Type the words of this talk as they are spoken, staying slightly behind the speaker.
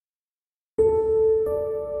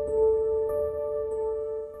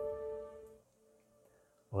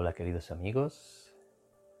Hola queridos amigos,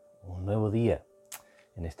 un nuevo día,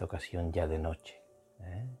 en esta ocasión ya de noche.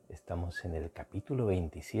 Estamos en el capítulo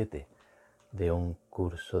 27 de un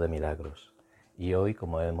curso de milagros y hoy,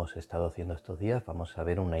 como hemos estado haciendo estos días, vamos a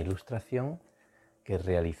ver una ilustración que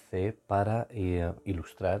realicé para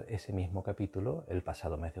ilustrar ese mismo capítulo el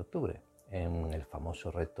pasado mes de octubre en el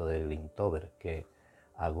famoso reto del Inktober que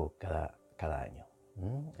hago cada año.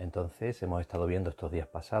 Entonces hemos estado viendo estos días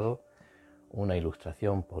pasados una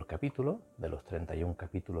ilustración por capítulo de los 31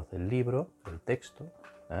 capítulos del libro, del texto,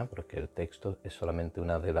 porque el texto es solamente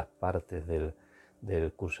una de las partes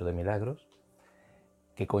del curso de milagros,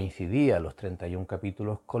 que coincidía los 31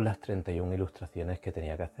 capítulos con las 31 ilustraciones que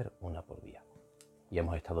tenía que hacer, una por día. Y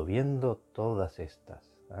hemos estado viendo todas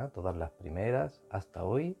estas, todas las primeras hasta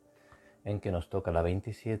hoy, en que nos toca la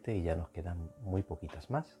 27 y ya nos quedan muy poquitas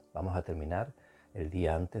más. Vamos a terminar el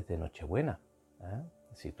día antes de Nochebuena,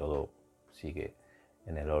 si todo sigue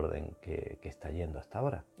en el orden que está yendo hasta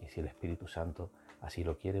ahora, y si el Espíritu Santo así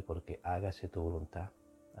lo quiere, porque hágase tu voluntad,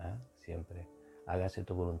 siempre, hágase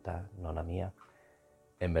tu voluntad, no la mía.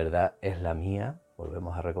 En verdad es la mía,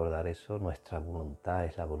 volvemos a recordar eso, nuestra voluntad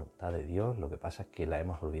es la voluntad de Dios, lo que pasa es que la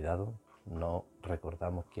hemos olvidado, no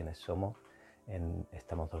recordamos quiénes somos,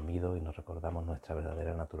 estamos dormidos y no recordamos nuestra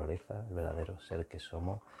verdadera naturaleza, el verdadero ser que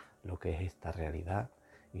somos, lo que es esta realidad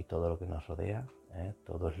y todo lo que nos rodea,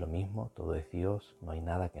 todo es lo mismo, todo es Dios, no hay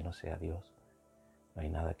nada que no sea Dios, no hay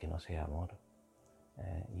nada que no sea amor.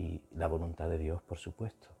 Y la voluntad de Dios, por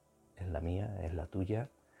supuesto, es la mía, es la tuya,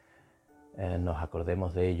 nos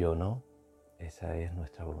acordemos de ello o no, esa es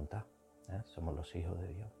nuestra voluntad, somos los hijos de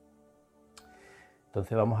Dios.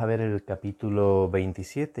 Entonces vamos a ver el capítulo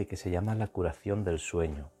 27 que se llama La curación del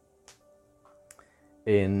sueño.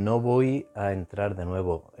 No voy a entrar de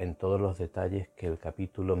nuevo en todos los detalles que el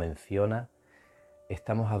capítulo menciona.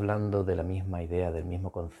 Estamos hablando de la misma idea, del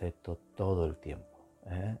mismo concepto todo el tiempo.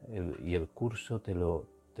 Y el curso te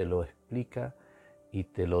lo explica y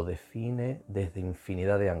te lo define desde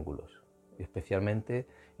infinidad de ángulos. Especialmente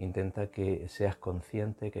intenta que seas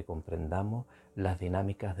consciente, que comprendamos las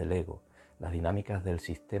dinámicas del ego, las dinámicas del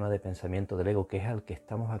sistema de pensamiento del ego, que es al que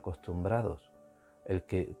estamos acostumbrados, el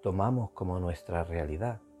que tomamos como nuestra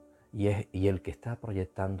realidad y el que está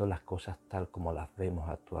proyectando las cosas tal como las vemos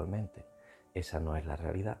actualmente. Esa no es la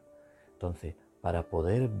realidad. Entonces, para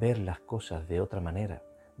poder ver las cosas de otra manera,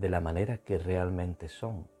 de la manera que realmente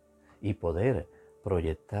son, y poder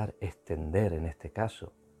proyectar, extender en este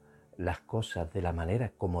caso, las cosas de la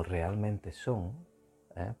manera como realmente son,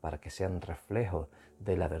 para que sean reflejos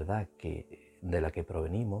de la verdad de la que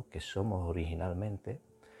provenimos, que somos originalmente,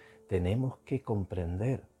 tenemos que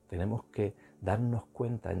comprender, tenemos que darnos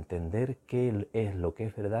cuenta, entender qué es lo que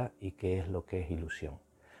es verdad y qué es lo que es ilusión,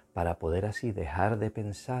 para poder así dejar de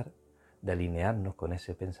pensar, de alinearnos con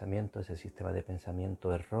ese pensamiento, ese sistema de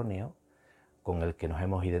pensamiento erróneo con el que nos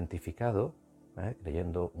hemos identificado,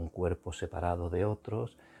 creyendo un cuerpo separado de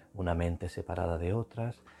otros, una mente separada de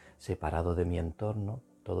otras, separado de mi entorno,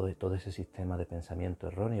 todo ese sistema de pensamiento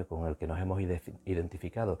erróneo con el que nos hemos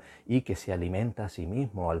identificado y que se alimenta a sí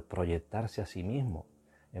mismo al proyectarse a sí mismo.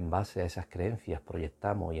 En base a esas creencias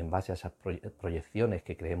proyectamos y en base a esas proyecciones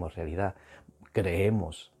que creemos realidad,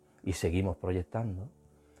 creemos y seguimos proyectando.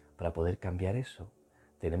 Para poder cambiar eso,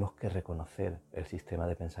 tenemos que reconocer el sistema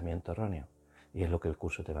de pensamiento erróneo. Y es lo que el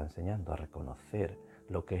curso te va enseñando, a reconocer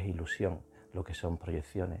lo que es ilusión, lo que son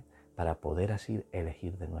proyecciones, para poder así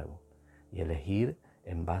elegir de nuevo. Y elegir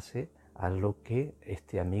en base a lo que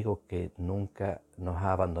este amigo que nunca nos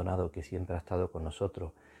ha abandonado, que siempre ha estado con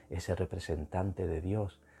nosotros, ese representante de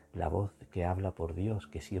Dios, la voz que habla por Dios,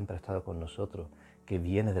 que siempre ha estado con nosotros, que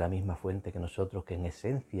viene de la misma fuente que nosotros, que en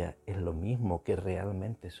esencia es lo mismo que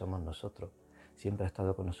realmente somos nosotros, siempre ha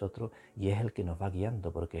estado con nosotros y es el que nos va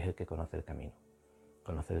guiando porque es el que conoce el camino.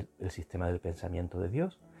 Conoce el sistema del pensamiento de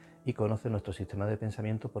Dios y conoce nuestro sistema de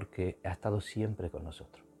pensamiento porque ha estado siempre con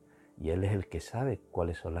nosotros. Y Él es el que sabe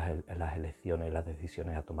cuáles son las elecciones y las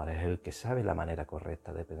decisiones a tomar. Es el que sabe la manera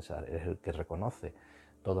correcta de pensar. Es el que reconoce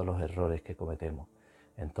todos los errores que cometemos.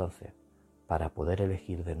 Entonces, para poder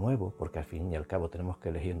elegir de nuevo, porque al fin y al cabo tenemos que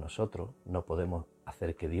elegir nosotros, no podemos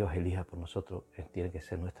hacer que Dios elija por nosotros, tiene que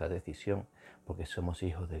ser nuestra decisión, porque somos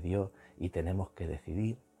hijos de Dios y tenemos que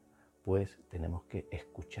decidir, pues tenemos que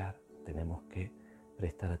escuchar, tenemos que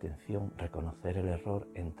prestar atención, reconocer el error,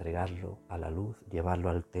 entregarlo a la luz, llevarlo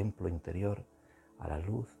al templo interior, a la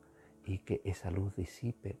luz, y que esa luz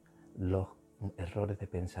disipe los errores de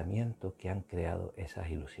pensamiento que han creado esas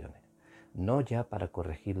ilusiones. No ya para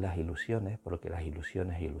corregir las ilusiones, porque las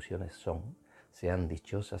ilusiones son, sean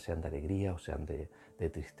dichosas, sean de alegría o sean de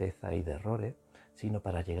tristeza y de errores, sino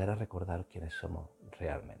para llegar a recordar quiénes somos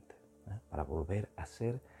realmente, para volver a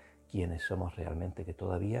ser quienes somos realmente, que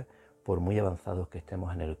todavía, por muy avanzados que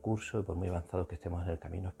estemos en el curso y por muy avanzados que estemos en el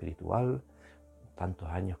camino espiritual, tantos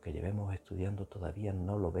años que llevemos estudiando, todavía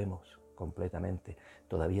no lo vemos completamente,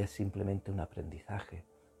 todavía es simplemente un aprendizaje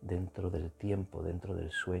dentro del tiempo, dentro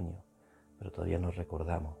del sueño, pero todavía no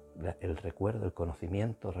recordamos. El recuerdo, el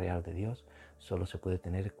conocimiento real de Dios solo se puede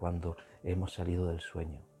tener cuando hemos salido del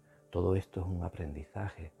sueño. Todo esto es un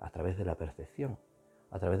aprendizaje a través de la percepción,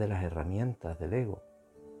 a través de las herramientas del ego,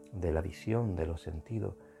 de la visión, de los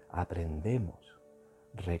sentidos. Aprendemos,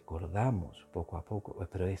 recordamos poco a poco,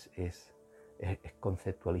 pero es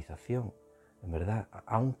conceptualización, en verdad,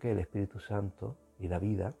 aunque el Espíritu Santo y la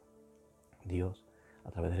vida, Dios,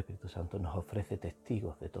 a través del Espíritu Santo nos ofrece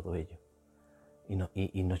testigos de todo ello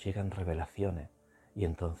y nos llegan revelaciones y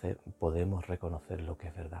entonces podemos reconocer lo que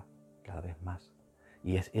es verdad cada vez más.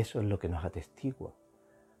 Y eso es lo que nos atestigua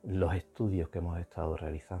los estudios que hemos estado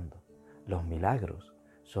realizando. Los milagros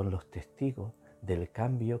son los testigos del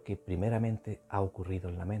cambio que primeramente ha ocurrido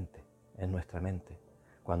en la mente, en nuestra mente.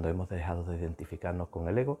 Cuando hemos dejado de identificarnos con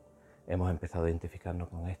el ego, hemos empezado a identificarnos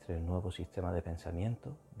con este nuevo sistema de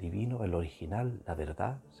pensamiento divino, el original, la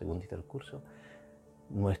verdad, según dice el curso.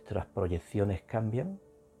 Nuestras proyecciones cambian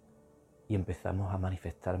y empezamos a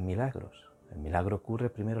manifestar milagros. El milagro ocurre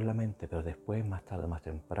primero en la mente, pero después, más tarde o más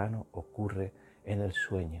temprano, ocurre en el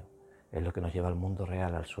sueño. Es lo que nos lleva al mundo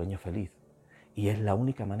real, al sueño feliz. Y es la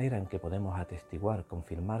única manera en que podemos atestiguar,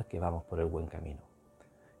 confirmar que vamos por el buen camino.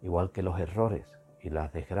 Igual que los errores y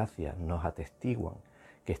las desgracias nos atestiguan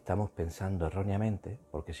que estamos pensando erróneamente,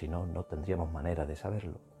 porque si no, no tendríamos manera de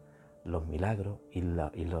saberlo. Los milagros y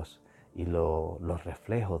los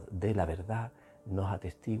reflejos de la verdad nos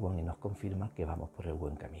atestiguan y nos confirman que vamos por el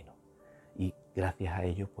buen camino. Y gracias a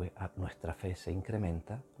ello, pues nuestra fe se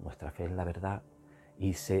incrementa, nuestra fe en la verdad,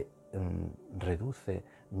 y se reduce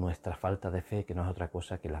nuestra falta de fe, que no es otra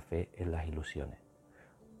cosa que la fe en las ilusiones,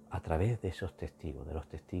 a través de esos testigos, de los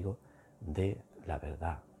testigos de la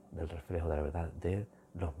verdad, del reflejo de la verdad, de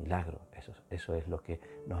los milagros. Eso es lo que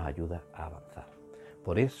nos ayuda a avanzar.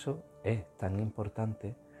 Por eso es tan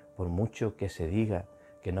importante, por mucho que se diga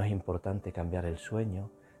que no es importante cambiar el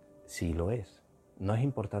sueño, sí lo es. No es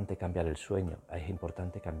importante cambiar el sueño, es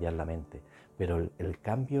importante cambiar la mente. Pero el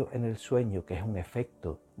cambio en el sueño, que es un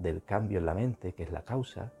efecto del cambio en la mente, que es la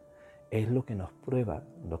causa, es lo que nos prueba,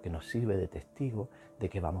 lo que nos sirve de testigo de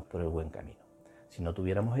que vamos por el buen camino. Si no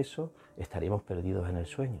tuviéramos eso, estaríamos perdidos en el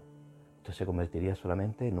sueño. Esto se convertiría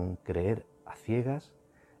solamente en un creer a ciegas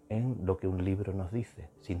en lo que un libro nos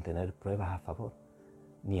dice, sin tener pruebas a favor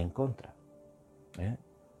ni en contra.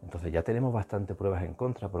 Entonces ya tenemos bastante pruebas en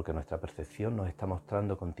contra, porque nuestra percepción nos está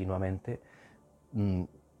mostrando continuamente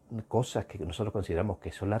cosas que nosotros consideramos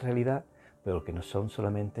que son la realidad, pero que no son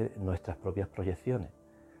solamente nuestras propias proyecciones.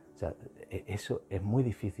 O sea, eso es muy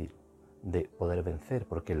difícil de poder vencer,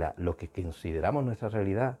 porque lo que consideramos nuestra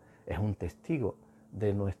realidad es un testigo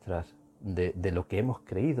de lo que hemos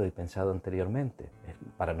creído y pensado anteriormente.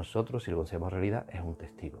 Para nosotros, si lo consideramos realidad, es un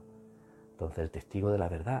testigo. Entonces, el testigo de la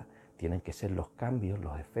verdad tienen que ser los cambios,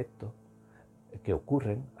 los efectos que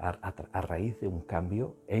ocurren a raíz de un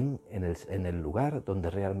cambio en el lugar donde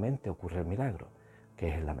realmente ocurre el milagro, que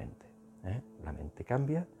es en la mente. La mente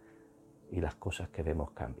cambia y las cosas que vemos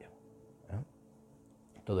cambian.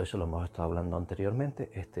 Todo eso lo hemos estado hablando anteriormente.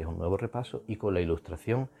 Este es un nuevo repaso y con la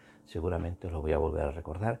ilustración seguramente os lo voy a volver a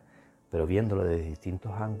recordar, pero viéndolo desde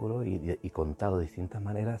distintos ángulos y contado de distintas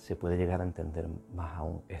maneras, se puede llegar a entender más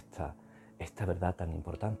aún esta verdad tan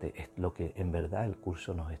importante. Es lo que en verdad el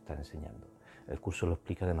curso nos está enseñando. El curso lo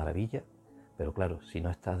explica de maravilla, pero claro, si no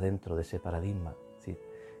estás dentro de ese paradigma, ¿sí?,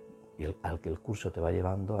 al que el curso te va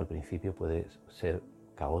llevando, al principio puede ser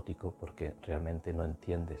caótico porque realmente no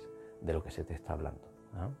entiendes de lo que se te está hablando,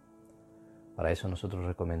 ¿no? Para eso nosotros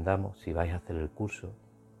recomendamos, si vais a hacer el curso,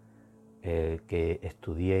 que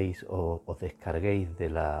estudiéis o os descarguéis de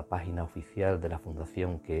la página oficial de la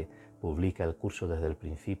fundación que publica el curso desde el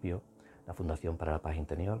principio. La Fundación para la Paz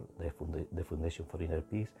Interior, de Foundation for Inner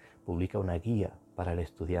Peace, publica una guía para el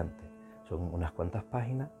estudiante. Son unas cuantas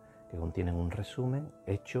páginas que contienen un resumen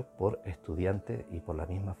hecho por estudiantes y por la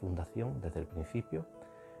misma fundación desde el principio,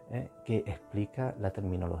 que explica la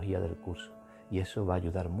terminología del curso. Y eso va a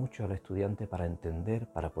ayudar mucho al estudiante para entender,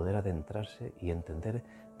 para poder adentrarse y entender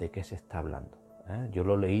de qué se está hablando. Yo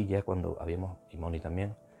lo leí ya cuando habíamos, y Moni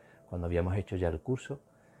también, cuando habíamos hecho ya el curso,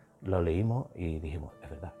 lo leímos y dijimos, es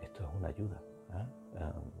verdad, esto es una ayuda.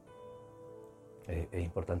 Es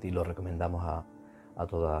importante y lo recomendamos a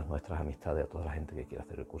todas nuestras amistades, a toda la gente que quiera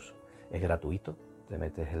hacer el curso. Es gratuito, te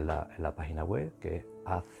metes en la página web, que es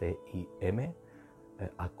acim.org,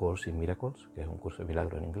 A Course in Miracles, que es un curso de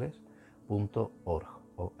milagro en inglés, .org,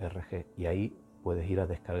 .org, y ahí puedes ir a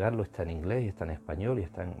descargarlo. Está en inglés y está en español y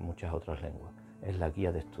está en muchas otras lenguas. Es la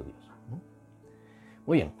guía de estudios.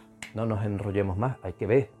 Muy bien, no nos enrollemos más. Hay que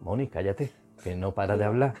ver, Moni, cállate, que no para de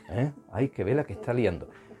hablar, ¿eh? Hay que ver la que está liando.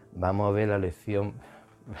 Vamos a ver la lección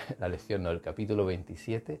no, el capítulo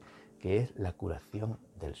 27, que es la curación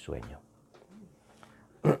del sueño.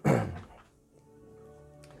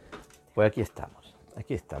 Pues aquí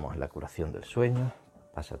estamos en la curación del sueño.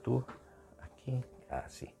 Pasa tú, aquí,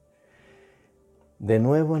 así. De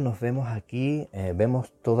nuevo nos vemos aquí,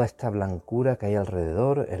 vemos toda esta blancura que hay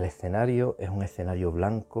alrededor. El escenario es un escenario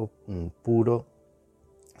blanco, puro,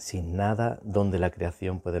 sin nada, donde la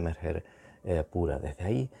creación puede emerger pura. Desde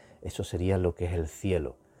ahí, eso sería lo que es el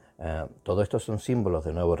cielo. Todo esto son símbolos,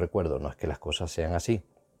 de nuevo recuerdo, no es que las cosas sean así,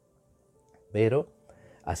 pero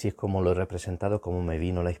así es como lo he representado, como me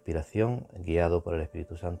vino la inspiración, guiado por el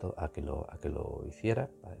Espíritu Santo a que lo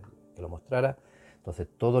hiciera, a que lo mostrara. Entonces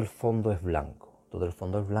todo el fondo es blanco. Todo el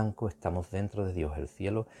fondo es blanco, estamos dentro de Dios, el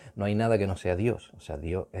cielo. No hay nada que no sea Dios. O sea,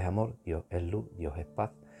 Dios es amor, Dios es luz, Dios es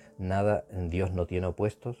paz. Nada, Dios no tiene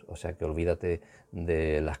opuestos. O sea, que olvídate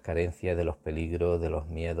de las carencias, de los peligros, de los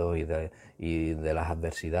miedos y de las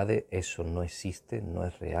adversidades. Eso no existe, no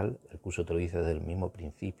es real. El curso te lo dice desde el mismo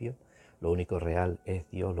principio. Lo único real es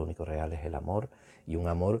Dios, lo único real es el amor. Y un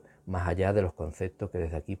amor más allá de los conceptos que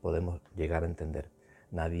desde aquí podemos llegar a entender.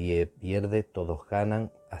 Nadie pierde, todos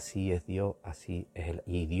ganan, así es Dios, así es Él.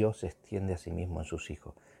 Y Dios se extiende a sí mismo en sus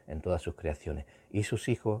hijos, en todas sus creaciones. Y sus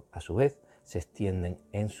hijos, a su vez, se extienden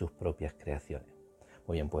en sus propias creaciones.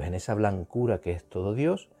 Muy bien, pues en esa blancura que es todo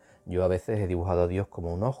Dios, yo a veces he dibujado a Dios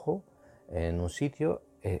como un ojo en un sitio,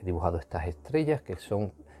 he dibujado estas estrellas que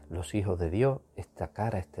son los hijos de Dios, esta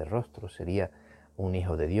cara, este rostro sería un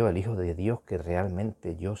hijo de Dios, el hijo de Dios que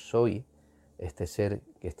realmente yo soy, este ser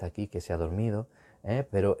que está aquí, que se ha dormido.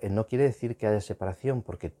 Pero no quiere decir que haya separación,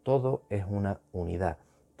 porque todo es una unidad,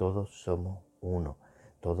 todos somos uno,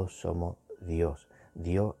 todos somos Dios.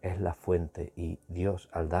 Dios es la fuente y Dios,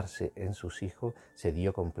 al darse en sus hijos, se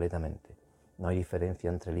dio completamente. No hay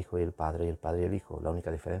diferencia entre el Hijo y el Padre y el Hijo. La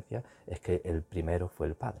única diferencia es que el primero fue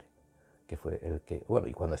el Padre, que fue el que... Bueno,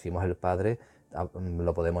 y cuando decimos el Padre,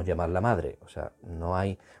 lo podemos llamar la Madre. O sea, no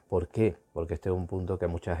hay... ¿Por qué? Porque este es un punto que a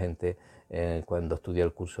mucha gente cuando estudia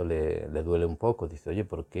el curso le duele un poco. Dice, oye,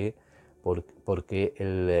 ¿por qué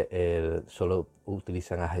solo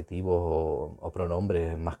utilizan adjetivos o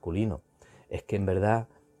pronombres masculinos? Es que en verdad,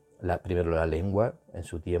 primero la lengua en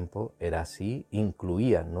su tiempo era así,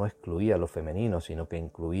 incluía, no excluía lo femenino, sino que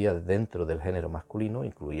incluía dentro del género masculino,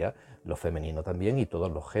 incluía lo femenino también y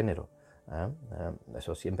todos los géneros.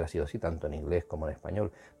 Eso siempre ha sido así, tanto en inglés como en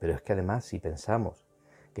español. Pero es que además, si pensamos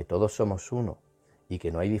que todos somos uno y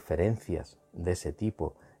que no hay diferencias de ese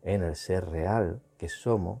tipo en el ser real que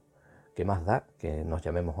somos, ¿qué más da que nos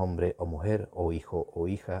llamemos hombre o mujer o hijo o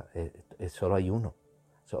hija? Solo hay uno.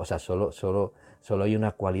 O sea, solo hay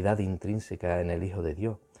una cualidad intrínseca en el Hijo de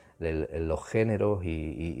Dios. Los géneros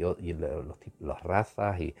y las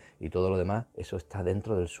razas y todo lo demás, eso está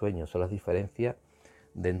dentro del sueño. Son las diferencias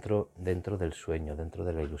dentro del sueño, dentro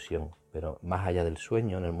de la ilusión. Pero más allá del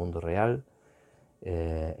sueño, en el mundo real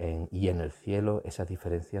y en el cielo, esas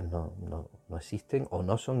diferencias no existen o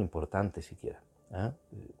no son importantes siquiera.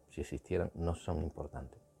 Si existieran, no son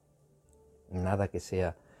importantes. Nada que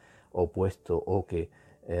sea opuesto o que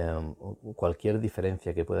cualquier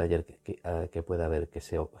diferencia que pueda haber que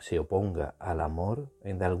se oponga al amor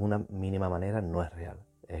de alguna mínima manera no es real,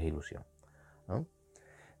 es ilusión, ¿no?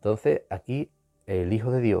 Entonces aquí el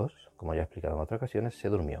Hijo de Dios, como ya he explicado en otras ocasiones, se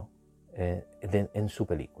durmió en su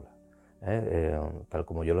película. Tal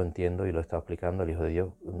como yo lo entiendo y lo he estado explicando, el Hijo de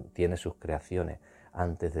Dios tiene sus creaciones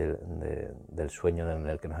antes del sueño en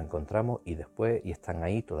el que nos encontramos y después, y están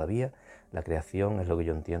ahí todavía. La creación es lo que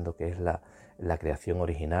yo entiendo que es la creación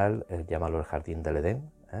original, llámalo el jardín del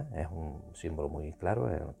Edén, es un símbolo muy claro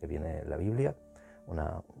en el que viene la Biblia,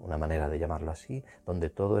 una manera de llamarlo así, donde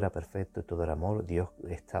todo era perfecto y todo era amor. Dios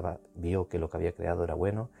vio que lo que había creado era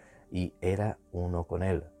bueno y era uno con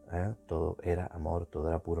él. Todo era amor, todo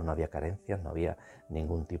era puro, no había carencias, no había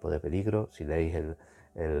ningún tipo de peligro. Si leéis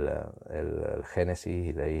el Génesis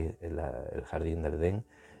y leéis el Jardín del Edén,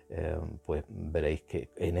 pues veréis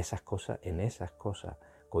que en esas cosas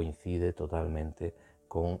coincide totalmente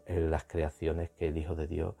con las creaciones que el Hijo de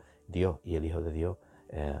Dios y el Hijo de Dios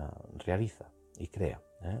realiza y crea.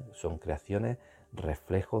 Son creaciones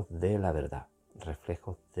reflejos de la verdad,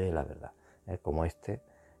 como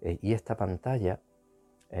y esta pantalla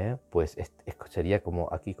pues sería como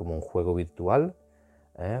aquí como un juego virtual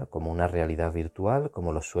como una realidad virtual,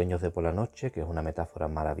 como los sueños de por la noche, que es una metáfora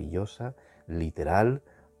maravillosa, literal,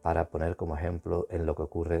 para poner como ejemplo en lo que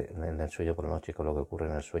ocurre en el sueño por la noche con lo que ocurre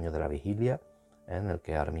en el sueño de la vigilia, en el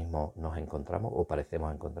que ahora mismo nos encontramos o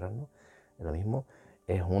parecemos encontrarnos, es lo mismo,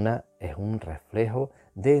 es un reflejo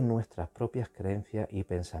de nuestras propias creencias y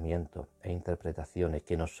pensamientos e interpretaciones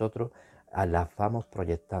que nosotros las vamos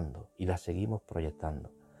proyectando y las seguimos proyectando.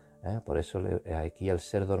 Por eso aquí al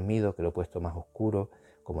ser dormido, que lo he puesto más oscuro,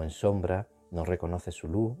 como en sombra, no reconoce su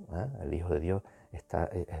luz. El Hijo de Dios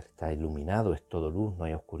está iluminado, es todo luz, no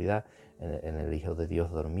hay oscuridad. En el Hijo de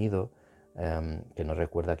Dios dormido, que no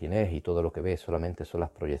recuerda quién es y todo lo que ve solamente son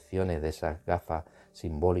las proyecciones de esas gafas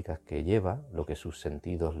simbólicas que lleva, lo que sus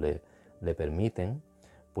sentidos le permiten,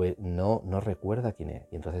 pues no recuerda quién es.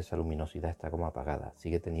 Y entonces esa luminosidad está como apagada.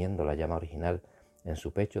 Sigue teniendo la llama original en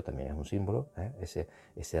su pecho, también es un símbolo,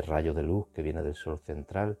 ese rayo de luz que viene del sol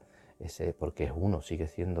central, porque es uno, sigue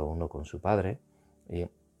siendo uno con su Padre y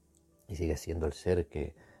sigue siendo el ser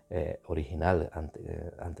original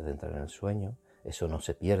antes de entrar en el sueño. Eso no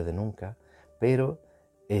se pierde nunca, pero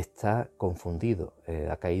está confundido,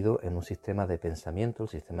 ha caído en un sistema de pensamiento, el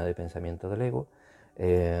sistema de pensamiento del ego,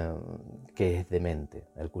 que es demente.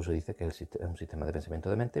 El curso dice que es un sistema de pensamiento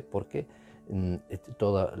demente porque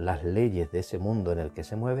todas las leyes de ese mundo en el que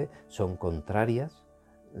se mueve son contrarias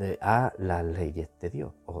a las leyes de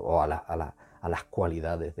Dios o a las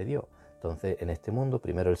cualidades de Dios. Entonces, en este mundo,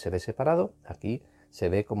 primero él se ve separado, aquí se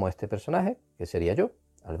ve como este personaje, que sería yo,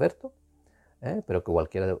 Alberto, pero que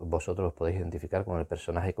cualquiera de vosotros os podéis identificar con el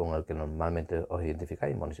personaje con el que normalmente os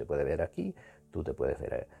identificáis. Moni se puede ver aquí, tú te puedes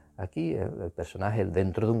ver aquí, el personaje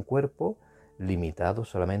dentro de un cuerpo, limitado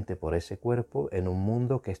solamente por ese cuerpo, en un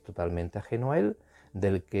mundo que es totalmente ajeno a él,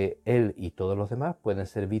 del que él y todos los demás pueden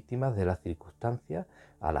ser víctimas de las circunstancias,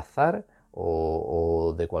 al azar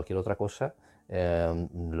o de cualquier otra cosa,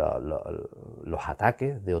 los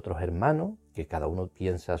ataques de otros hermanos, que cada uno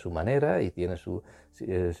piensa a su manera y tiene su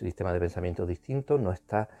sistema de pensamiento distinto, no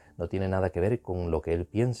tiene nada que ver con lo que él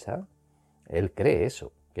piensa. Él cree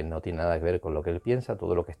eso, que no tiene nada que ver con lo que él piensa,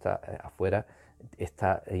 todo lo que está afuera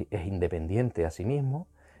es independiente a sí mismo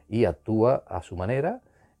y actúa a su manera.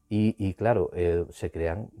 Y claro, se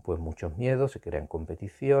crean pues muchos miedos, se crean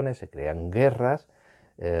competiciones, se crean guerras,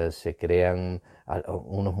 se crean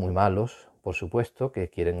unos muy malos, por supuesto, que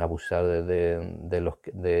quieren abusar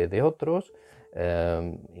de otros,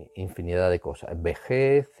 infinidad de cosas,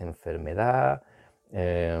 vejez, enfermedad,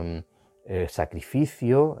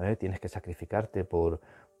 sacrificio, tienes que sacrificarte por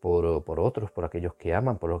otros, por aquellos que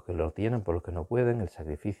aman, por los que lo tienen, por los que no pueden, el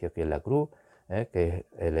sacrificio aquí en la cruz, que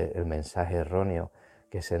es el mensaje erróneo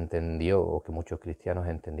que se entendió o que muchos cristianos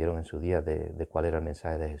entendieron en su día de cuál era el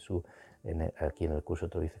mensaje de Jesús. Aquí en el curso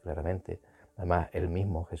te lo dice claramente. Además, él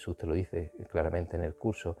mismo, Jesús, te lo dice claramente en el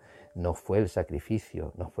curso. No fue el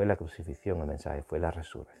sacrificio, no fue la crucifixión el mensaje, fue la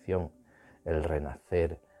resurrección, el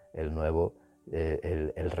renacer, el nuevo,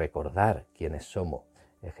 el recordar quiénes somos.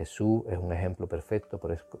 Jesús es un ejemplo perfecto,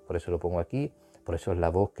 por eso lo pongo aquí, por eso es la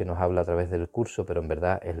voz que nos habla a través del curso, pero en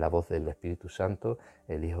verdad es la voz del Espíritu Santo,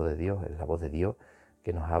 el Hijo de Dios, es la voz de Dios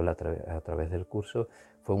que nos habla a través del curso.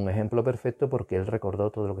 Fue un ejemplo perfecto porque él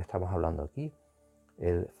recordó todo lo que estamos hablando aquí.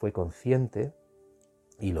 Él fue consciente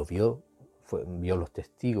y lo vio, vio los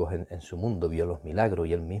testigos en su mundo, vio los milagros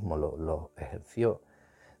y él mismo los ejerció,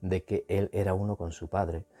 de que él era uno con su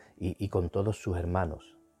Padre y con todos sus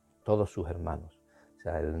hermanos, todos sus hermanos. O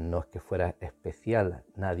sea, él no es que fuera especial,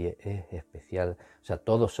 nadie es especial. O sea,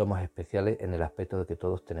 todos somos especiales en el aspecto de que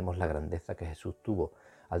todos tenemos la grandeza que Jesús tuvo.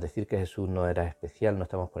 Al decir que Jesús no era especial, no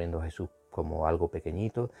estamos poniendo a Jesús como algo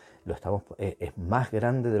pequeñito, es más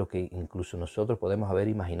grande de lo que incluso nosotros podemos haber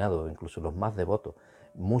imaginado, incluso los más devotos.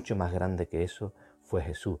 Mucho más grande que eso fue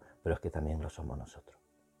Jesús, pero es que también lo somos nosotros.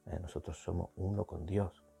 Nosotros somos uno con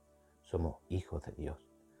Dios, somos hijos de Dios.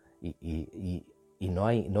 Y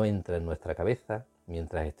no entra en nuestra cabeza,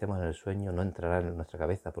 mientras estemos en el sueño, no entrará en nuestra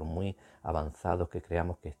cabeza, por muy avanzados que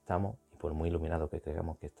creamos que estamos y por muy iluminados que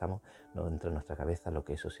creamos que estamos, no entra en nuestra cabeza lo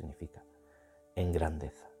que eso significa, en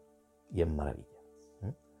grandeza y en maravilla.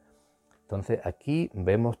 Entonces aquí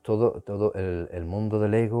vemos todo el mundo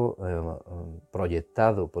del ego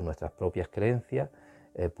proyectado por nuestras propias creencias,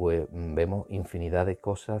 pues vemos infinidad de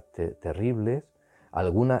cosas terribles.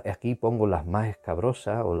 Algunas, aquí pongo las más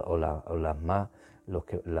escabrosas o las más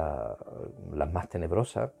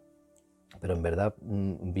tenebrosas, pero en verdad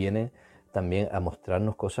vienen también a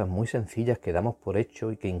mostrarnos cosas muy sencillas que damos por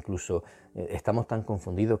hecho y que incluso estamos tan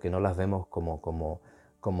confundidos que no las vemos como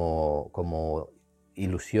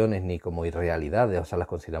ilusiones ni como irrealidades. O sea, las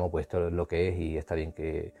consideramos pues esto es lo que es y está bien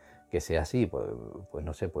que que sea así, pues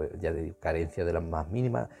no sé, pues ya de carencia de la más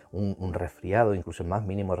mínima, un resfriado, incluso el más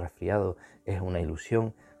mínimo resfriado es una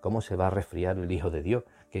ilusión. ¿Cómo se va a resfriar el Hijo de Dios?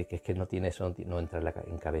 Que es que no tiene eso, no entra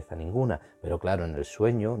en cabeza ninguna. Pero claro, en el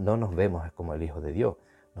sueño no nos vemos como el Hijo de Dios,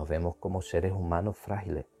 nos vemos como seres humanos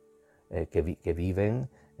frágiles, que viven,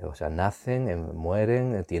 o sea, nacen,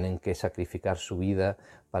 mueren, tienen que sacrificar su vida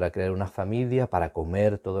para crear una familia, para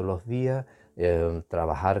comer todos los días,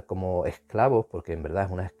 trabajar como esclavos, porque en verdad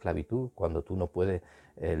es una esclavitud, cuando tú no puedes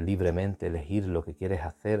libremente elegir lo que quieres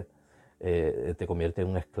hacer, te convierte en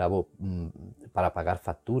un esclavo para pagar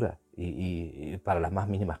facturas y para las más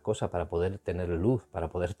mínimas cosas, para poder tener luz, para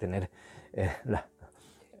poder tener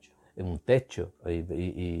un techo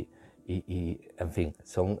en fin,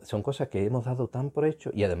 son cosas que hemos dado tan por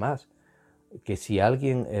hecho, y además que si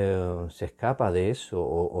alguien se escapa de eso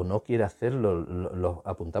o no quiere hacerlo, los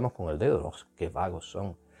apuntamos con el dedo. Los que vagos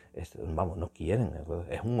son, vamos, no quieren,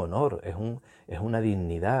 es un honor, es una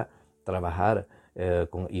dignidad trabajar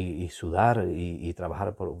y sudar y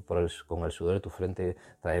trabajar con el sudor de tu frente,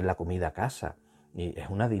 traer la comida a casa, y es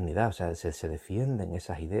una dignidad. O sea, se defienden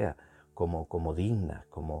esas ideas como dignas,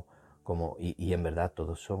 y en verdad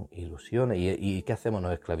todos son ilusiones. ¿Y qué hacemos?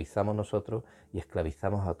 Nos esclavizamos nosotros y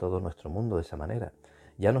esclavizamos a todo nuestro mundo de esa manera.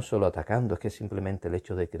 Ya no solo atacando, es que simplemente el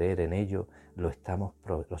hecho de creer en ello lo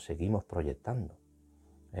seguimos proyectando.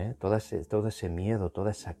 Todo ese miedo,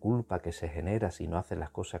 toda esa culpa que se genera si no haces las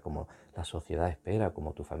cosas como la sociedad espera,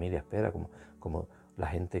 como tu familia espera, como la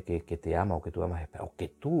gente que te ama o que tú amas espera, o que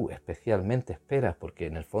tú especialmente esperas, porque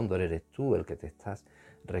en el fondo eres tú el que te estás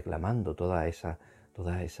reclamando todos esos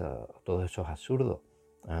absurdos.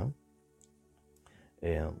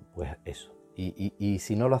 Pues eso. Y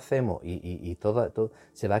si no lo hacemos y todo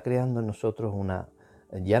se va creando en nosotros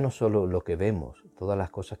ya no solo lo que vemos, todas las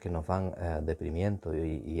cosas que nos van deprimiendo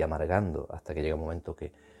y amargando, hasta que llega un momento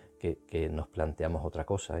que nos planteamos otra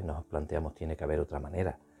cosa y nos planteamos tiene que haber otra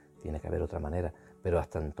manera, pero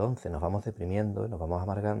hasta entonces nos vamos deprimiendo, nos vamos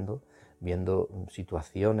amargando, viendo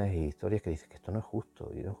situaciones e historias que dicen que esto no es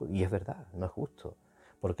justo, y es verdad, no es justo,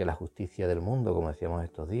 porque la justicia del mundo, como decíamos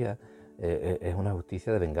estos días, es una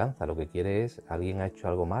justicia de venganza. Lo que quiere es, alguien ha hecho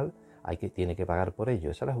algo mal, tiene que pagar por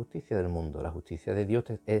ello. Esa es la justicia del mundo. La justicia de Dios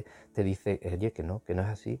te dice, oye, que no es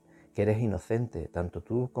así, que eres inocente, tanto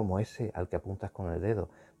tú como ese al que apuntas con el dedo.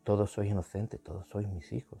 Todos sois inocentes, todos sois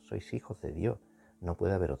mis hijos, sois hijos de Dios. No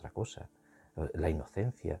puede haber otra cosa. La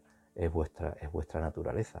inocencia es vuestra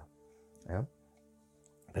naturaleza, ¿eh?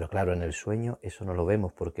 Pero claro, en el sueño eso no lo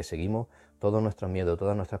vemos, porque seguimos todos nuestros miedos,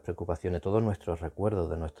 todas nuestras preocupaciones, todos nuestros recuerdos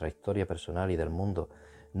de nuestra historia personal y del mundo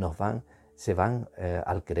se van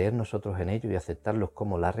al creer nosotros en ellos y aceptarlos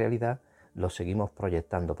como la realidad, los seguimos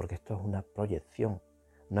proyectando, porque esto es una proyección.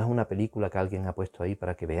 No es una película que alguien ha puesto ahí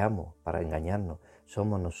para que veamos, para engañarnos.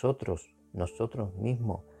 Somos nosotros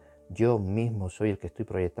mismos. Yo mismo soy el que estoy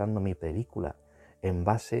proyectando mi película en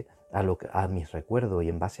base a mis recuerdos y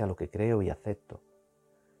en base a lo que creo y acepto.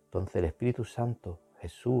 Entonces el Espíritu Santo,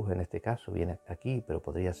 Jesús en este caso, viene aquí, pero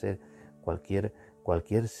podría ser cualquier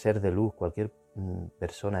ser de luz, cualquier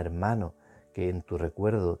persona, hermano, que en tu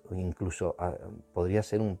recuerdo, incluso podría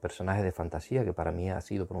ser un personaje de fantasía, que para mí ha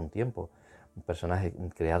sido por un tiempo, un personaje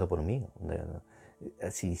creado por mí.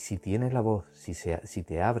 Si tienes la voz, si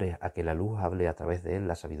te abres a que la luz hable a través de él,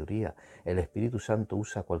 la sabiduría, el Espíritu Santo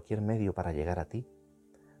usa cualquier medio para llegar a ti,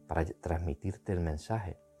 para transmitirte el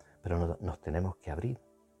mensaje, pero nos tenemos que abrir.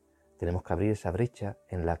 Tenemos que abrir esa brecha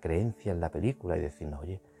en la creencia, en la película, y decirnos,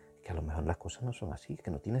 oye, que a lo mejor las cosas no son así, que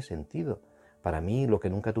no tiene sentido. Para mí, lo que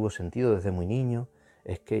nunca tuvo sentido desde muy niño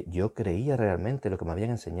es que yo creía realmente lo que me habían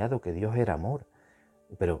enseñado, que Dios era amor.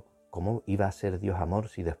 Pero ¿cómo iba a ser Dios amor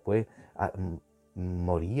si después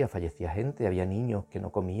fallecía gente, había niños que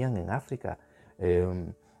no comían en África?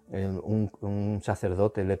 Un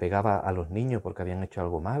sacerdote le pegaba a los niños porque habían hecho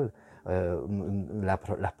algo mal.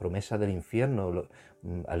 Las promesas del infierno,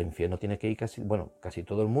 al infierno tiene que ir casi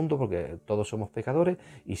todo el mundo, porque todos somos pecadores,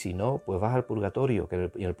 y si no, pues vas al purgatorio,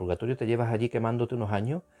 y en el purgatorio te llevas allí quemándote unos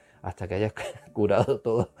años hasta que hayas curado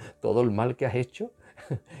todo el mal que has hecho,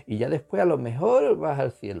 y ya después a lo mejor vas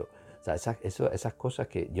al cielo. O sea, esas cosas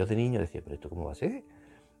que yo de niño decía, pero ¿esto cómo va a ser?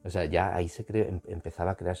 O sea, ya ahí empezaba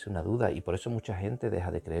a crearse una duda, y por eso mucha gente deja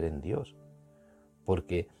de creer en Dios,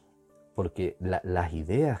 porque las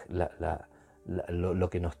ideas, lo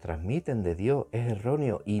que nos transmiten de Dios es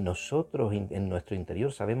erróneo, y nosotros en nuestro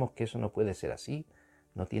interior sabemos que eso no puede ser así,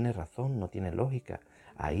 no tiene razón, no tiene lógica.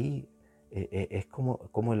 Ahí es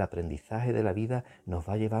como el aprendizaje de la vida nos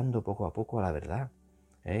va llevando poco a poco a la verdad.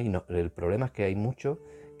 Y el problema es que hay muchos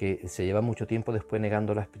que se llevan mucho tiempo después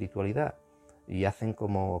negando la espiritualidad, y hacen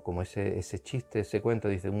como ese chiste, ese cuento,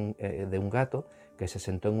 dice de un gato que se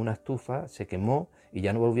sentó en una estufa, se quemó y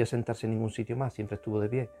ya no volvió a sentarse en ningún sitio más, siempre estuvo de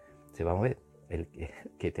pie. Se va a ver, el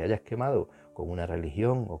que te hayas quemado con una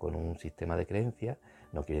religión o con un sistema de creencias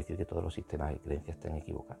no quiere decir que todos los sistemas de creencias estén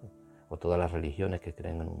equivocados o todas las religiones que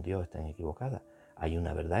creen en un Dios estén equivocadas. Hay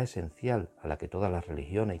una verdad esencial a la que todas las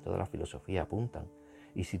religiones y todas las filosofías apuntan.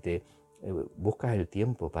 Y si te buscas el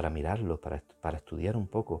tiempo para mirarlo, para estudiar un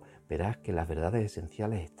poco, verás que las verdades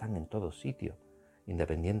esenciales están en todos sitios,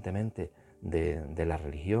 independientemente de la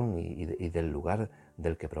religión y del lugar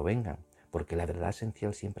del que provengan, porque la verdad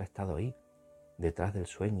esencial siempre ha estado ahí. Detrás del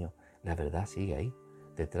sueño, la verdad sigue ahí.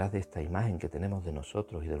 Detrás de esta imagen que tenemos de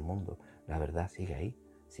nosotros y del mundo, la verdad sigue ahí.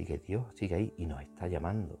 Sigue Dios, sigue ahí y nos está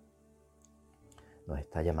llamando. Nos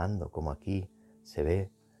está llamando, como aquí se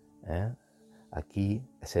ve, aquí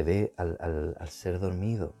se ve al ser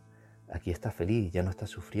dormido. Aquí está feliz, ya no está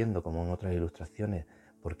sufriendo como en otras ilustraciones,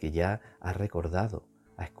 porque ya ha recordado,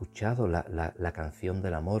 ha escuchado la canción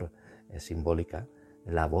del amor simbólica,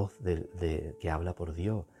 la voz que habla por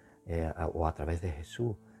Dios o a través de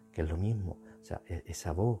Jesús, que es lo mismo. O sea,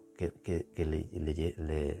 esa voz que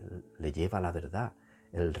le lleva a la verdad,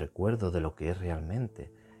 el recuerdo de lo que es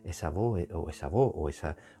realmente, esa voz,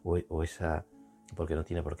 porque no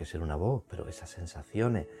tiene por qué ser una voz, pero esas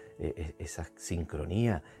sensaciones, esa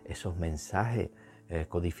sincronía, esos mensajes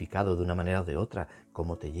codificados de una manera o de otra,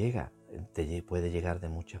 cómo te llega, puede llegar de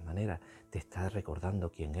muchas maneras, te está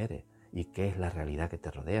recordando quién eres y qué es la realidad que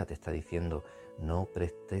te rodea, te está diciendo no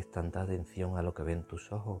prestes tanta atención a lo que ven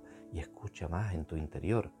tus ojos y escucha más en tu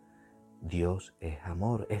interior. Dios es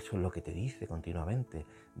amor, eso es lo que te dice continuamente.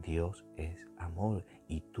 Dios es amor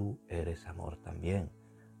y tú eres amor también.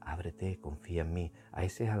 Ábrete, confía en mí. A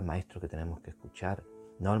ese es al maestro que tenemos que escuchar,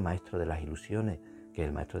 no al maestro de las ilusiones, que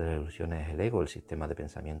el maestro de las ilusiones es el ego, el sistema de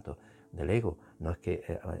pensamiento del ego. No es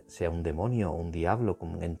que sea un demonio o un diablo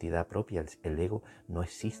como una entidad propia, el ego no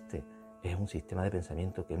existe. Es un sistema de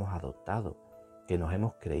pensamiento que hemos adoptado, que nos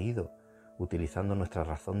hemos creído, utilizando nuestra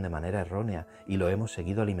razón de manera errónea y lo hemos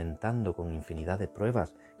seguido alimentando con infinidad de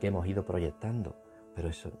pruebas que hemos ido proyectando. Pero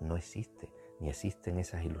eso no existe, ni existen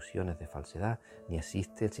esas ilusiones de falsedad, ni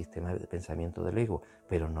existe el sistema de pensamiento del ego,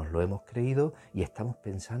 pero nos lo hemos creído y estamos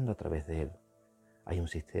pensando a través de él. Hay un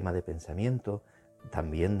sistema de pensamiento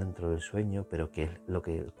también dentro del sueño, pero que es lo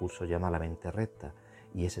que el curso llama la mente recta,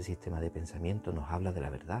 y ese sistema de pensamiento nos habla de la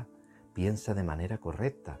verdad, piensa de manera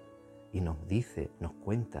correcta y nos dice, nos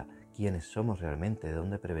cuenta quiénes somos realmente, de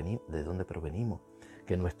dónde provenimos,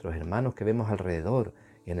 que nuestros hermanos que vemos alrededor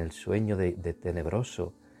en el sueño de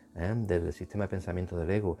tenebroso del sistema de pensamiento del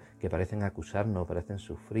ego, que parecen acusarnos, parecen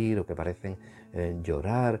sufrir o que parecen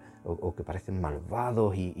llorar o que parecen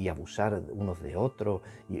malvados y abusar unos de otros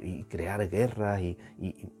y crear guerras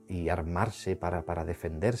y armarse para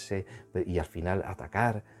defenderse y al final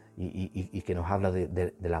atacar y que nos habla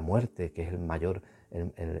de la muerte, que es el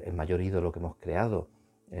mayor ídolo que hemos creado,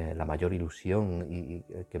 la mayor ilusión y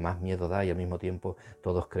que más miedo da, y al mismo tiempo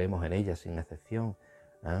todos creemos en ella sin excepción.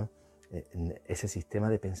 Ese sistema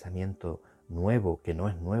de pensamiento nuevo, que no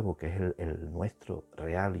es nuevo, que es el nuestro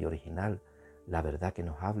real y original, la verdad que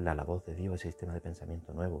nos habla, la voz de Dios, ese sistema de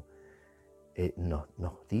pensamiento nuevo,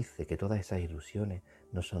 nos dice que todas esas ilusiones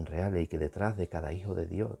no son reales y que detrás de cada hijo de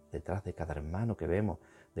Dios, detrás de cada hermano que vemos,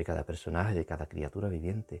 de cada personaje, de cada criatura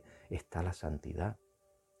viviente, está la santidad,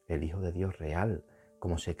 el Hijo de Dios real,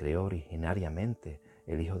 como se creó originariamente,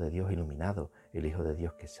 el Hijo de Dios iluminado, el Hijo de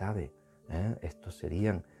Dios que sabe. Estos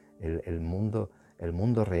serían el mundo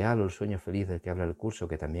real o el sueño feliz del que habla el curso,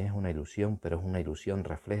 que también es una ilusión, pero es una ilusión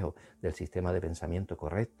reflejo del sistema de pensamiento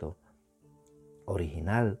correcto,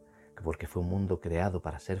 original, porque fue un mundo creado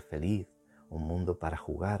para ser feliz, un mundo para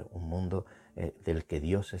jugar, un mundo del que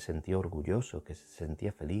Dios se sentía orgulloso, que se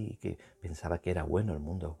sentía feliz y que pensaba que era bueno, el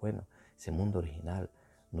mundo es bueno, ese mundo original.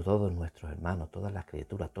 Todos nuestros hermanos, todas las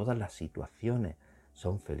criaturas, todas las situaciones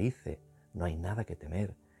son felices, no hay nada que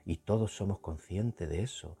temer y todos somos conscientes de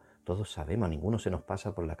eso, todos sabemos, a ninguno se nos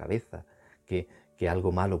pasa por la cabeza que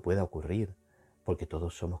algo malo pueda ocurrir, porque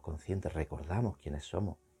todos somos conscientes, recordamos quiénes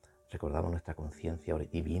somos, recordamos nuestra conciencia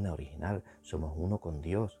divina, original, somos uno con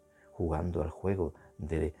Dios, jugando al juego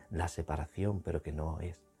de la separación, pero que no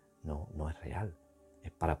es real,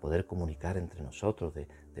 es para poder comunicar entre nosotros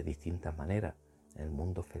de distintas maneras. El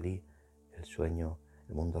mundo feliz,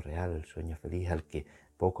 el mundo real, el sueño feliz al que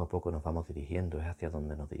poco a poco nos vamos dirigiendo, es hacia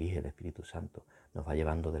donde nos dirige el Espíritu Santo, nos va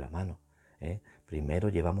llevando de la mano. Primero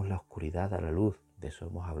llevamos la oscuridad a la luz, de eso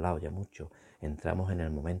hemos hablado ya mucho, entramos en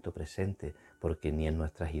el momento presente, porque ni en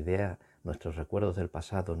nuestras ideas, nuestros recuerdos del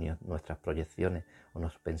pasado, ni en nuestras proyecciones o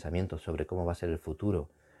nuestros pensamientos sobre cómo va a ser el futuro,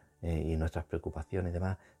 y nuestras preocupaciones y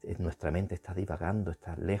demás, nuestra mente está divagando,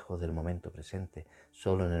 está lejos del momento presente.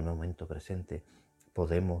 Solo en el momento presente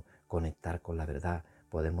podemos conectar con la verdad,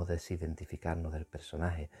 podemos desidentificarnos del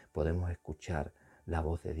personaje, podemos escuchar la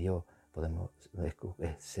voz de Dios, podemos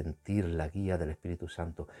sentir la guía del Espíritu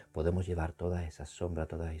Santo, podemos llevar todas esas sombras,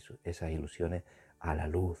 todas esas ilusiones a la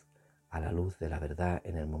luz de la verdad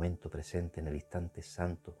en el momento presente, en el instante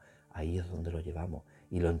santo. Ahí es donde lo llevamos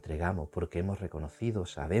y lo entregamos porque hemos reconocido,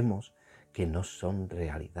 sabemos que no son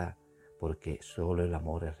realidad, porque solo el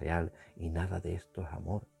amor es real y nada de esto es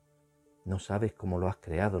amor. No sabes cómo lo has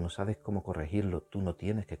creado, no sabes cómo corregirlo, tú no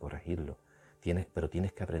tienes que corregirlo, pero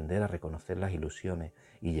tienes que aprender a reconocer las ilusiones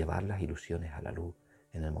y llevar las ilusiones a la luz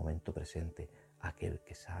en el momento presente, aquel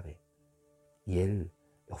que sabe. Y Él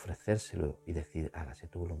ofrecérselo y decir, hágase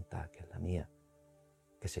tu voluntad, que es la mía,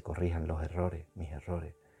 que se corrijan los errores, mis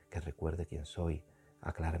errores, que recuerde quién soy,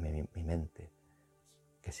 aclárame mi mente,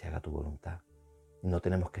 que se haga tu voluntad. No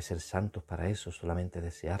tenemos que ser santos para eso, solamente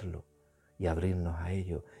desearlo y abrirnos a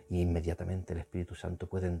ello, y inmediatamente el Espíritu Santo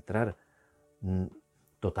puede entrar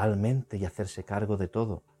totalmente y hacerse cargo de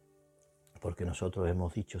todo, porque nosotros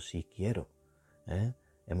hemos dicho sí quiero,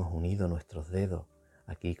 hemos unido nuestros dedos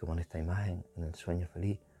aquí como en esta imagen, en el sueño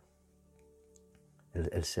feliz.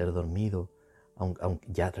 El ser dormido, aunque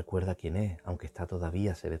ya recuerda quién es, aunque está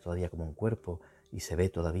todavía, se ve todavía como un cuerpo y se ve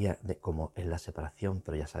todavía como en la separación,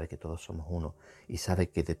 pero ya sabe que todos somos uno y sabe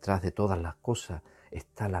que detrás de todas las cosas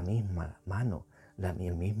está la misma mano,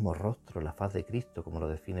 el mismo rostro, la faz de Cristo, como lo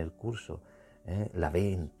define el curso, la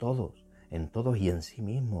ve en todos y en sí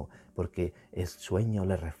mismo, porque el sueño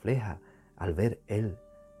le refleja, al ver él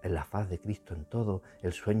en la faz de Cristo en todo,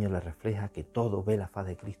 el sueño le refleja que todo ve la faz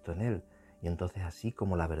de Cristo en él. Y entonces así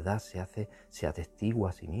como la verdad se atestigua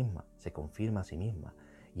a sí misma, se confirma a sí misma.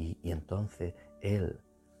 Y entonces él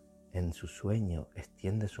en su sueño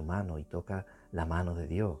extiende su mano y toca la mano de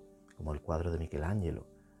Dios, como el cuadro de Michelangelo,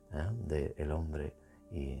 de el hombre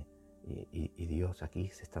y Dios aquí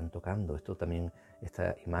se están tocando.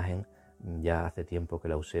 Esta imagen ya hace tiempo que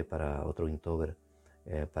la usé para otro Inktober,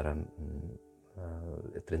 para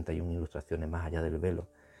 31 ilustraciones más allá del velo,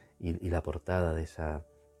 y la portada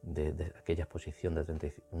de aquella exposición de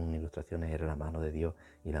 31 ilustraciones era la mano de Dios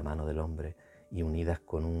y la mano del hombre, y unidas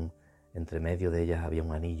entre medio de ellas había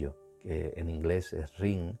un anillo, que en inglés es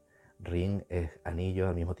ring. Ring es anillo,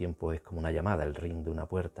 al mismo tiempo es como una llamada, el ring de una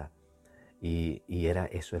puerta. Y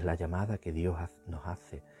eso es la llamada que Dios nos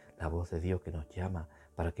hace, la voz de Dios que nos llama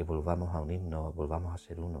para que volvamos a unirnos, volvamos a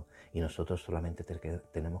ser uno. Y nosotros solamente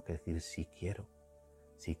tenemos que decir sí quiero,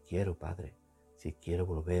 Padre, sí quiero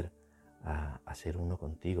volver a ser uno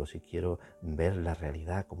contigo, si quiero ver la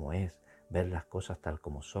realidad como es, ver las cosas tal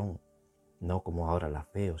como son, no como ahora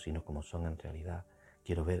las veo, sino como son en realidad.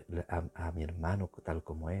 Quiero ver a mi hermano tal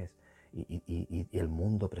como es y el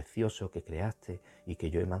mundo precioso que creaste y que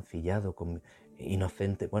yo he mancillado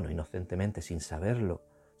inocentemente, sin saberlo,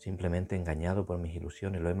 simplemente engañado por mis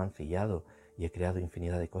ilusiones, lo he mancillado y he creado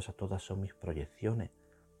infinidad de cosas, todas son mis proyecciones.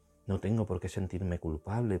 No tengo por qué sentirme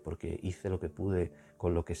culpable porque hice lo que pude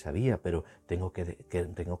con lo que sabía, pero tengo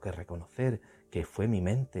que reconocer que fue mi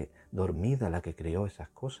mente dormida la que creó esas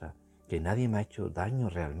cosas, que nadie me ha hecho daño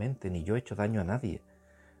realmente, ni yo he hecho daño a nadie.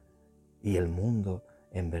 Y el mundo,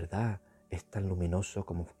 en verdad, es tan luminoso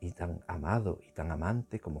y tan amado y tan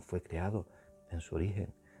amante como fue creado en su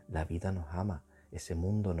origen. La vida nos ama, ese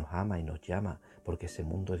mundo nos ama y nos llama, porque ese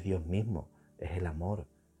mundo es Dios mismo, es el amor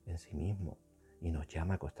en sí mismo. Y nos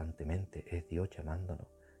llama constantemente, es Dios llamándonos,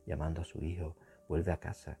 llamando a su Hijo. Vuelve a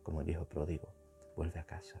casa, como el Hijo pródigo, vuelve a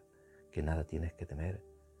casa, que nada tienes que temer.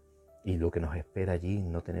 Y lo que nos espera allí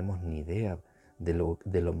no tenemos ni idea de lo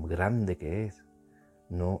grande que es.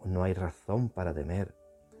 No hay razón para temer,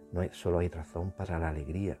 solo hay razón para la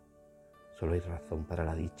alegría, solo hay razón para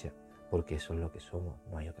la dicha, porque eso es lo que somos,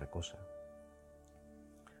 no hay otra cosa.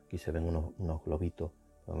 Aquí se ven unos globitos,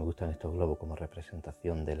 me gustan estos globos como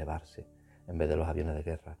representación de elevarse, en vez de los aviones de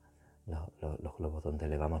guerra, los globos donde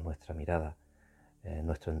elevamos nuestra mirada,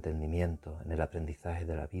 nuestro entendimiento en el aprendizaje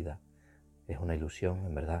de la vida. Es una ilusión,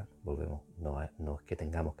 en verdad, volvemos, no es que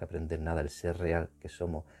tengamos que aprender nada, el ser real que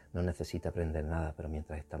somos no necesita aprender nada, pero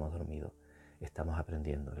mientras estamos dormidos estamos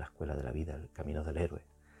aprendiendo en la escuela de la vida, el camino del héroe,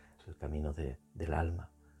 el camino del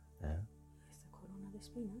alma. ¿Esta corona de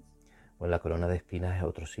espinas? Bueno, la corona de espinas es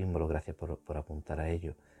otro símbolo, gracias por apuntar a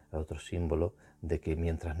ello, es otro símbolo de que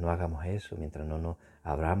mientras no hagamos eso, mientras no nos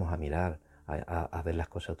abramos a mirar, a ver las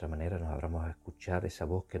cosas de otra manera, nos abramos a escuchar esa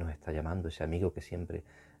voz que nos está llamando, ese amigo que siempre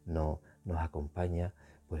nos acompaña,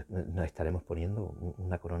 pues nos estaremos poniendo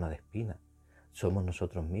una corona de espinas. Somos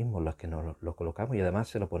nosotros mismos los que nos lo colocamos y además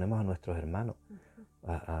se lo ponemos a nuestros hermanos.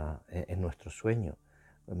 en nuestro sueño.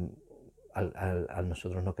 Al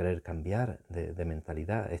nosotros no querer cambiar de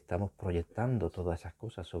mentalidad, estamos proyectando todas esas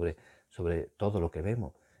cosas sobre todo lo que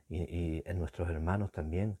vemos. Y en nuestros hermanos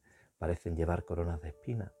también parecen llevar coronas de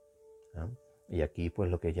espinas, ¿no? Y aquí pues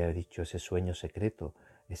lo que ya he dicho, ese sueño secreto,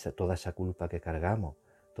 toda esa culpa que cargamos,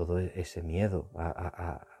 todo ese miedo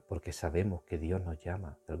porque sabemos que Dios nos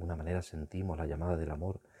llama, de alguna manera sentimos la llamada del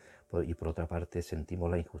amor, y por otra parte sentimos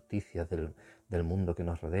la injusticia del mundo que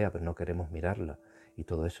nos rodea, pero no queremos mirarla, y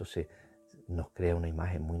todo eso nos crea una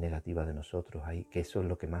imagen muy negativa de nosotros ahí, que eso es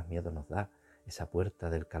lo que más miedo nos da, esa puerta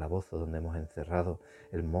del calabozo donde hemos encerrado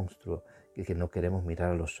el monstruo que no queremos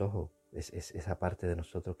mirar a los ojos, es esa parte de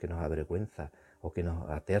nosotros que nos avergüenza o que nos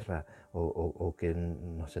aterra o que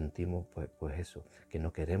nos sentimos pues eso, que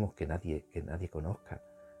no queremos que nadie conozca,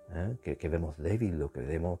 que vemos débil o que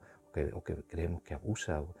creemos que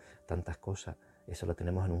abusa o tantas cosas. Eso lo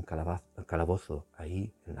tenemos en un calabozo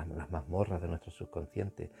ahí, en las mazmorras de nuestro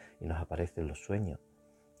subconsciente, y nos aparece en los sueños.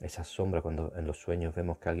 Esas sombras, cuando en los sueños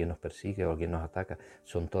vemos que alguien nos persigue o alguien nos ataca,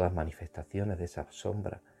 son todas manifestaciones de esas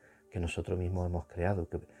sombras que nosotros mismos hemos creado,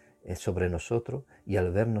 que es sobre nosotros, y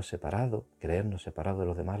al vernos separados, creernos separados de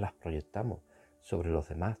los demás, las proyectamos sobre los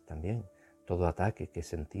demás también. Todo ataque que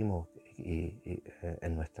sentimos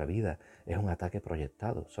en nuestra vida es un ataque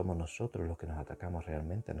proyectado. Somos nosotros los que nos atacamos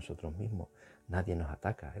realmente a nosotros mismos. Nadie nos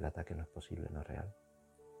ataca, el ataque no es posible, no es real.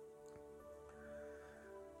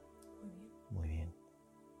 Muy bien.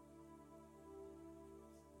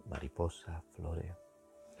 Mariposas, flores,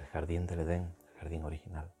 el jardín del Edén, el jardín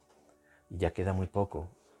original. Y ya queda muy poco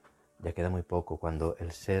cuando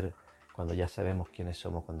el ser, cuando ya sabemos quiénes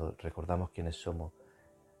somos, cuando recordamos quiénes somos,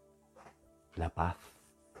 la paz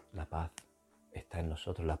está en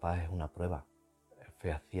nosotros. La paz es una prueba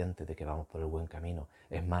fehaciente de que vamos por el buen camino.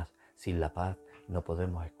 Es más, sin la paz no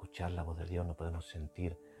podemos escuchar la voz de Dios, no podemos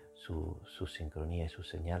sentir su sincronía y sus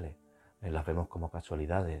señales. Las vemos como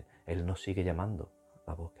casualidades. Él nos sigue llamando,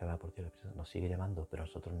 la voz que habla por Dios nos sigue llamando, pero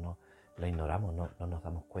nosotros no la ignoramos, no nos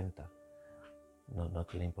damos cuenta. No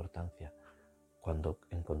tiene importancia. Cuando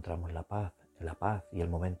encontramos la paz y el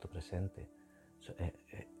momento presente,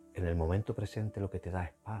 en el momento presente lo que te da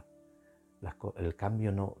es paz. El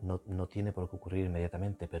cambio no tiene por qué ocurrir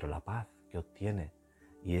inmediatamente, pero la paz que obtienes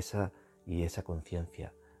y esa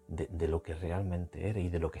conciencia de lo que realmente eres y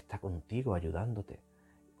de lo que está contigo ayudándote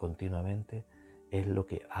continuamente es lo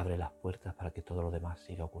que abre las puertas para que todo lo demás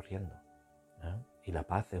siga ocurriendo, ¿eh? Y la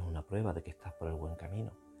paz es una prueba de que estás por el buen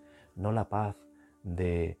camino. No la paz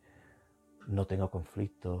de no tengo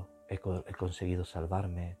conflictos, he conseguido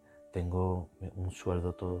salvarme, tengo un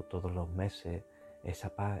sueldo todos los meses.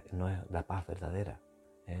 Esa paz no es la paz verdadera,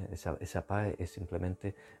 ¿eh? Esa paz es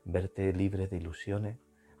simplemente verte libre de ilusiones,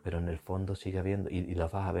 pero en el fondo sigue habiendo, y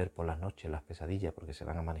las vas a ver por las noches, las pesadillas, porque se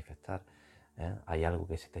van a manifestar, ¿eh? Hay algo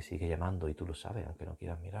que se te sigue llamando y tú lo sabes, aunque no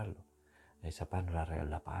quieras mirarlo. Esa paz no es la real.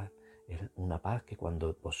 La paz es una paz que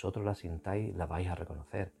cuando vosotros la sintáis la vais a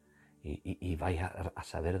reconocer y vais a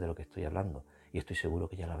saber de lo que estoy hablando. Y estoy seguro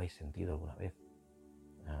que ya la habéis sentido alguna vez,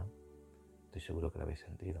 ¿eh? Estoy seguro que la habéis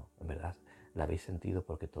sentido. En verdad, la habéis sentido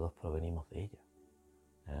porque todos provenimos de ella,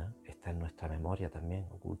 ¿eh? Está en nuestra memoria también,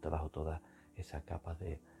 oculta bajo todas esas capas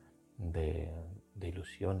de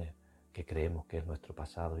ilusiones que creemos que es nuestro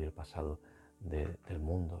pasado y el pasado del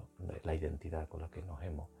mundo, de la identidad con la que nos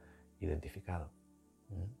hemos identificado.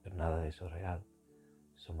 Pero nada de eso es real.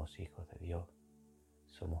 Somos hijos de Dios,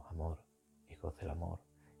 somos amor, hijos del amor,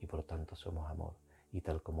 y por tanto somos amor. Y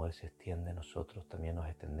tal como Él se extiende, nosotros también nos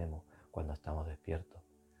extendemos cuando estamos despiertos.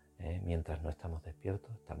 Mientras no estamos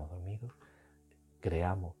despiertos, estamos dormidos,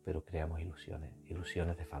 creamos, pero creamos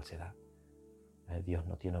ilusiones de falsedad. Dios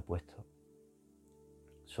no tiene opuesto.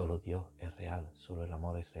 Solo Dios es real, solo el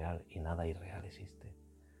amor es real y nada irreal existe.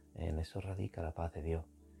 En eso radica la paz de Dios,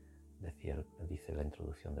 dice la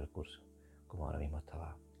introducción del curso, como ahora mismo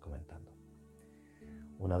estaba comentando.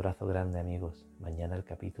 Un abrazo grande, amigos. Mañana el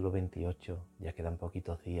capítulo 28, ya quedan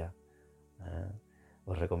poquitos días.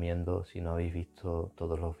 Os recomiendo, si no habéis visto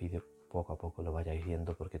todos los vídeos, poco a poco lo vayáis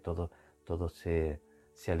viendo, porque todo se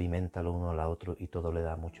alimenta lo uno a lo otro y todo le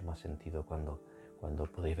da mucho más sentido cuando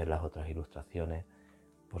podéis ver las otras ilustraciones.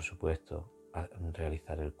 Por supuesto,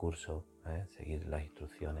 realizar el curso, seguir las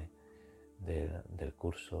instrucciones del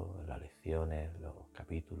curso, las lecciones, los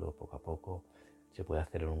capítulos, poco a poco. Se puede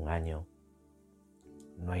hacer en un año.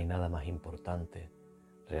 No hay nada más importante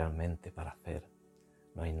realmente para hacer.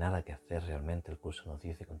 No hay nada que hacer realmente, el curso nos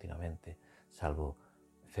dice continuamente, salvo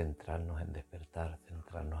centrarnos en despertar,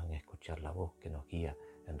 centrarnos en escuchar la voz que nos guía,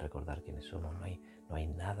 en recordar quiénes somos. No hay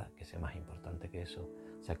nada que sea más importante que eso.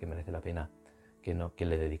 O sea que merece la pena que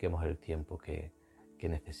le dediquemos el tiempo que que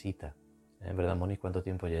necesita. ¿Verdad, Moni? ¿Cuánto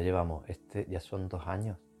tiempo ya llevamos? Ya son 2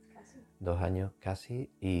 años. Casi. 2 años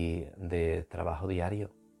casi, y de trabajo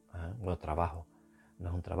diario. Bueno, trabajo. No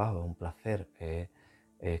es un trabajo, es un placer.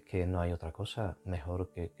 Es que no hay otra cosa mejor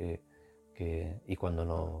que y cuando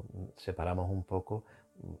nos separamos un poco,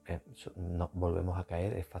 volvemos a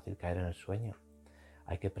caer. Es fácil caer en el sueño.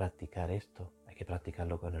 Hay que practicar esto, hay que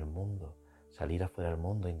practicarlo con el mundo. Salir afuera del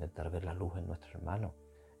mundo, intentar ver la luz en nuestros hermanos,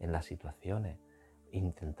 en las situaciones,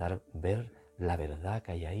 intentar ver la verdad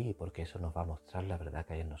que hay ahí, porque eso nos va a mostrar la verdad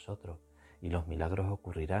que hay en nosotros. Y los milagros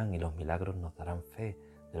ocurrirán y los milagros nos darán fe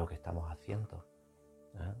de lo que estamos haciendo.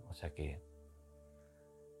 O sea que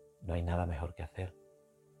no hay nada mejor que hacer.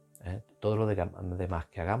 Todo lo demás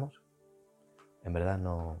que hagamos, en verdad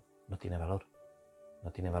no tiene valor.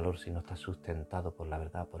 No tiene valor si no está sustentado por la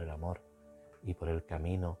verdad, por el amor y por el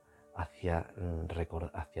camino hacia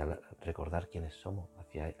recordar quiénes somos,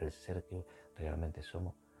 hacia el ser que realmente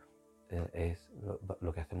somos.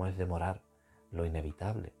 Lo que hacemos es demorar lo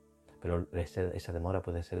inevitable, pero esa demora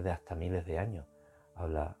puede ser de hasta miles de años,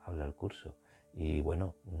 habla el curso. Y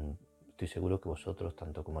bueno, estoy seguro que vosotros,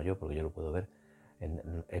 tanto como yo, porque yo lo puedo ver,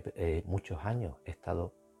 muchos años he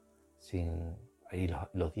estado sin... Y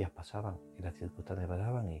los días pasaban y las circunstancias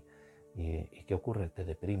pasaban y ¿qué ocurre? Te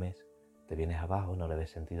deprimes, te vienes abajo, no le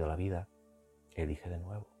ves sentido a la vida. Elige de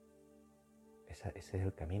nuevo. Ese es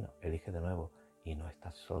el camino. Elige de nuevo y no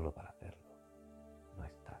estás solo para hacerlo. No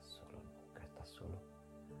estás solo, nunca estás solo.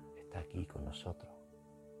 Está aquí con nosotros.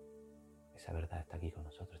 Esa verdad está aquí con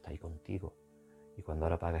nosotros, está ahí contigo. Y cuando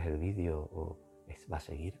ahora apagas el vídeo, va a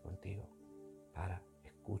seguir contigo. Para,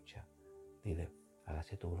 escucha, dile,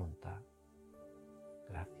 hágase tu voluntad.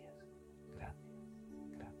 Gracias, gracias,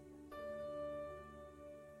 gracias.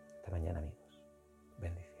 Hasta mañana, amigos.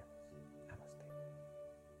 Bendiciones.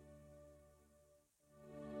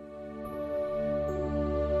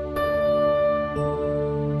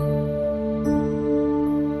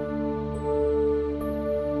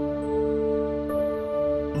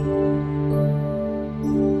 Namaste.